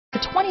The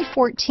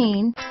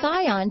 2014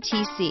 Scion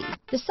TC.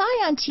 The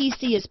Scion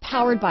TC is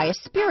powered by a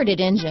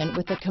spirited engine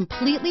with a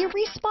completely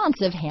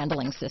responsive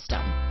handling system.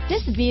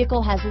 This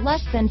vehicle has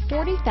less than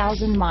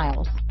 40,000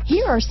 miles.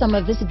 Here are some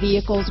of this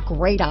vehicle's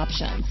great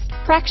options: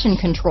 traction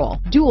control,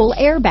 dual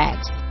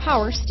airbags,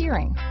 power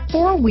steering,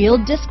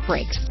 4-wheel disc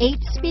brakes, 8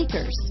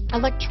 speakers,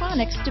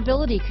 electronic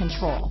stability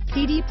control,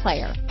 CD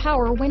player,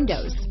 power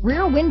windows,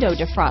 rear window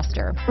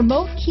defroster,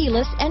 remote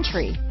keyless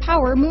entry,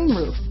 power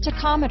moonroof,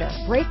 tachometer,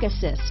 brake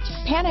assist,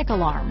 panic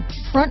alarm,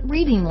 front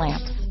reading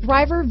lamps,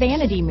 driver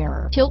vanity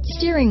mirror, tilt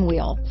steering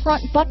wheel,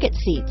 front bucket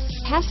seats,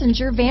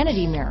 passenger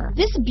vanity mirror.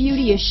 This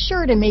beauty is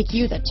sure to make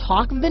you the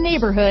talk of the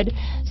neighborhood,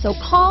 so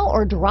call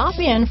or drop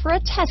in for a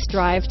test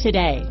drive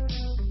today.